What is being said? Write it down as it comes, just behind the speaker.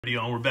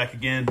We're back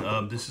again.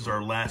 This is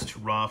our last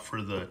hurrah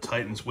for the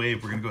Titans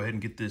wave. We're gonna go ahead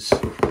and get this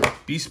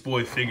Beast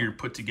Boy figure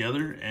put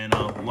together and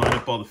line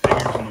up all the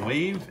figures in the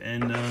wave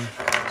and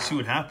see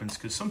what happens.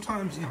 Because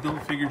sometimes these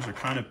build figures are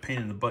kind of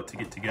pain in the butt to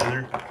get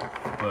together,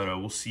 but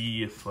we'll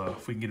see if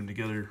we can get them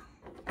together,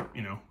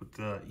 you know, with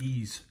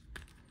ease.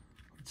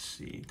 Let's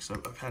see, because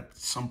I've had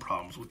some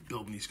problems with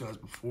building these guys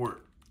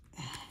before.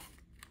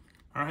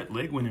 All right,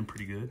 leg went in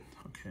pretty good.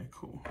 Okay,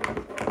 cool.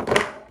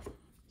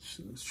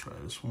 So let's try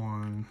this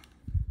one.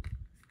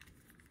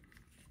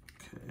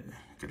 Okay,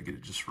 gotta get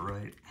it just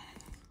right.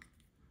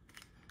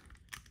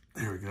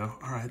 There we go.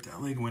 All right,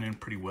 that leg went in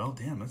pretty well.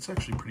 Damn, that's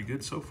actually pretty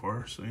good so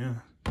far. So yeah,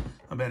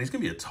 not bad. He's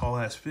gonna be a tall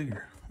ass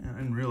figure. Yeah, I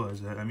didn't realize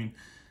that. I mean,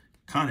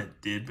 kind of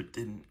did, but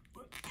didn't.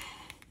 But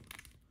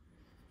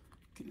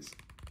get his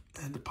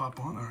head to pop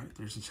on. All right,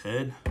 there's his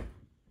head.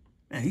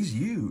 Man, he's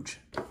huge.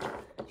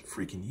 He's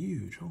freaking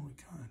huge. Holy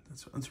God,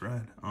 that's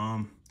rad.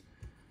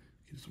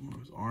 Get one of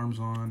his arms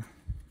on.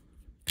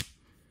 Let's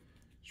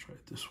try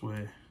it this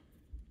way.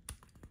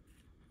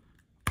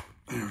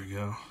 There we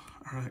go.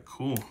 All right,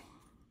 cool.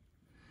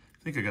 I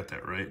think I got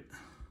that right.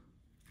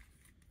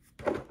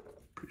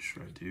 Pretty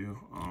sure I do.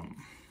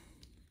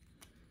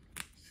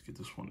 Let's get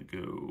this one to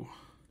go.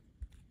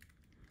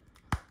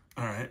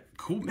 All right,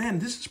 cool. Man,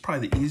 this is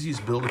probably the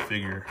easiest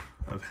Build-A-Figure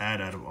I've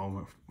had out of all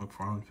my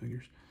McFarlane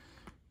figures.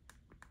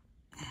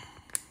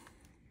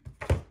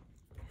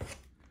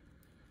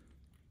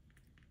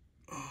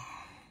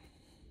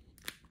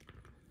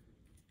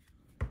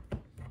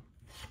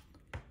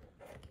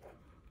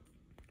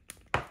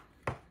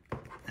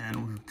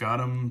 And we've got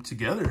them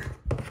together.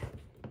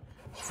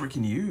 It's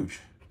freaking huge.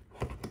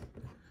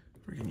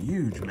 Freaking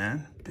huge,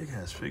 man. Big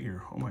ass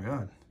figure. Oh my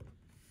God.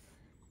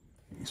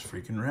 He's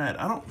freaking rad.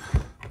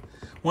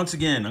 Once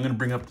again, I'm gonna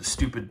bring up the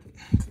stupid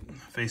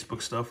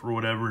Facebook stuff or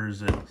whatever, is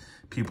that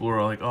people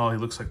are like, oh, he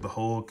looks like the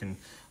Hulk, and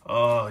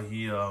oh,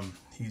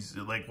 he's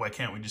like, why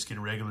can't we just get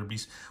a regular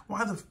Beast?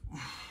 Why the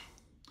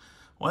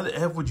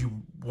F would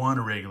you want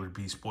a regular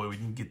Beast Boy when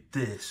you can get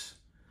this?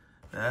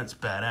 That's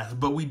badass.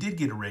 But we did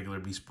get a regular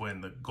Beast Boy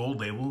in the gold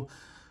label.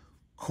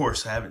 Of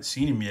course, I haven't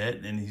seen him yet,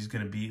 and he's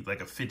going to be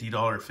like a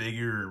 $50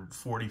 figure, or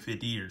 40,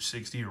 50, or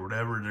 60, or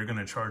whatever. They're going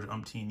to charge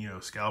umpteen, you know,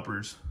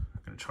 scalpers.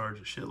 They're going to charge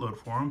a shitload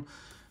for him.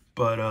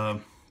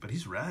 But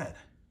he's rad.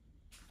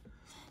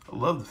 I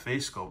love the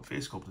face sculpt.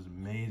 Face sculpt is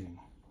amazing.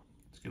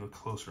 Let's get a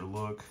closer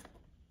look.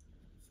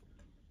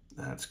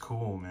 That's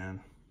cool, man.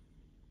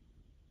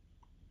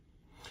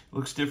 It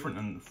looks different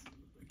on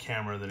the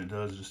camera than it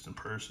does just in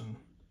person.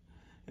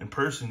 In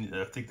person,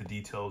 I think the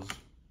details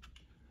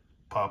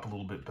pop a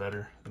little bit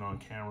better than on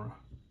camera.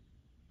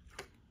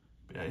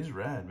 But yeah, he's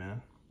rad,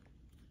 man.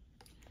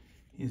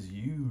 He's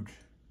huge.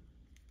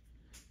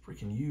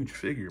 Freaking huge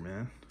figure,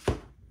 man.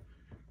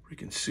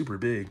 Freaking super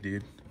big,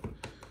 dude.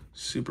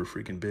 Super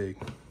freaking big.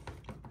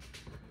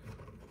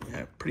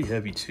 Yeah, pretty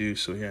heavy too,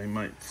 so yeah, he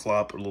might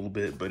flop a little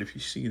bit, but if you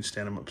see, you can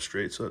stand him up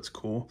straight, so that's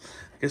cool.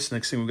 I guess the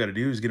next thing we got to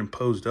do is get him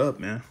posed up,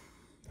 man.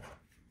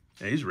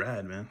 Yeah, he's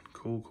rad, man.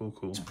 Cool, cool,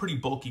 cool. He's a pretty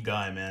bulky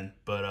guy, man.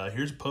 But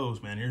here's a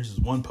pose, man. Here's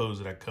his one pose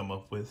that I come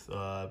up with.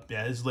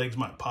 Yeah, his legs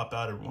might pop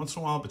out every once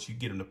in a while, but you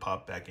get him to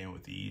pop back in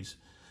with ease.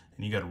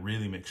 And you got to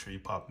really make sure you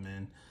pop him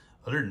in.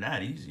 Other than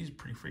that, he's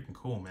pretty freaking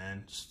cool,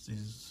 man.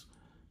 He's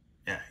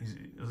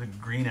like a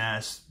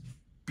green-ass,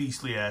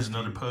 beastly-ass.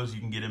 Another pose you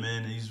can get him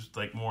in. He's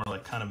like more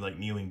like kind of like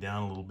kneeling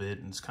down a little bit.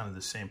 And it's kind of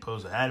the same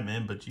pose I had him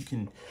in, but you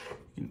can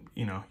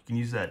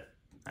use that,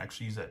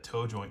 actually use that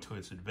toe joint to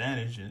its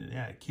advantage. And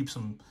yeah, it keeps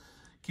him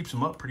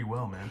up pretty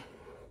well, man.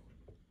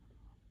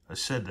 I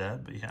said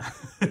that, but yeah.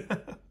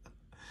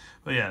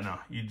 But yeah, no,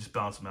 you just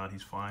balance him out.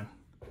 He's fine.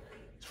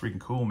 He's freaking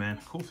cool, man.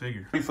 Cool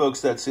figure. Hey, folks,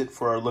 that's it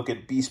for our look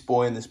at Beast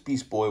Boy and this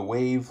Beast Boy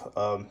wave,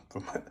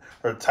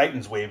 or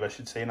Titans wave, I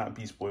should say. Not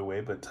Beast Boy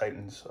wave, but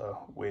Titans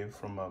wave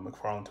from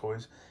McFarlane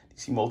Toys.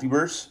 DC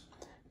Multiverse.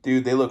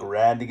 Dude, they look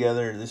rad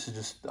together. This is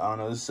just, I don't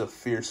know, this is a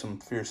fearsome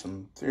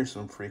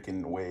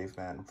freaking wave,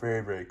 man.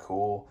 Very, very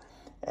cool.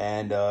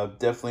 And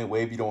definitely a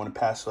wave you don't want to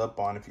pass up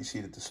on if you see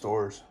it at the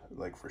stores,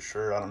 like for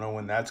sure. I don't know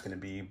when that's going to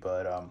be,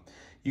 but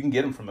you can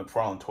get them from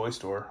McFarlane Toy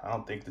Store. I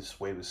don't think this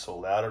wave is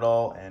sold out at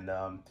all. And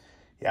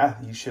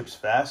yeah, he ships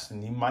fast,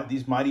 and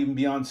these might even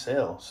be on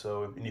sale.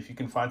 So if you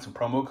can find some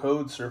promo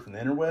codes surfing the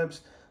interwebs,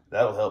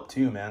 that'll help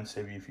too, man.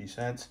 Save you a few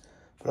cents.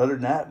 But other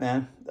than that,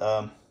 man,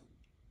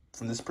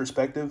 from this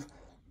perspective,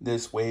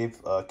 this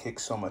wave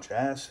kicks so much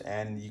ass,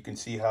 and you can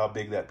see how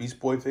big that Beast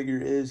Boy figure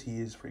is.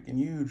 He is freaking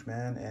huge,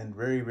 man, and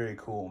very, very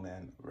cool,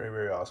 man. Very,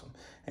 very awesome.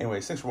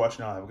 Anyways, thanks for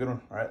watching. Have a good one.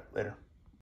 All right, later.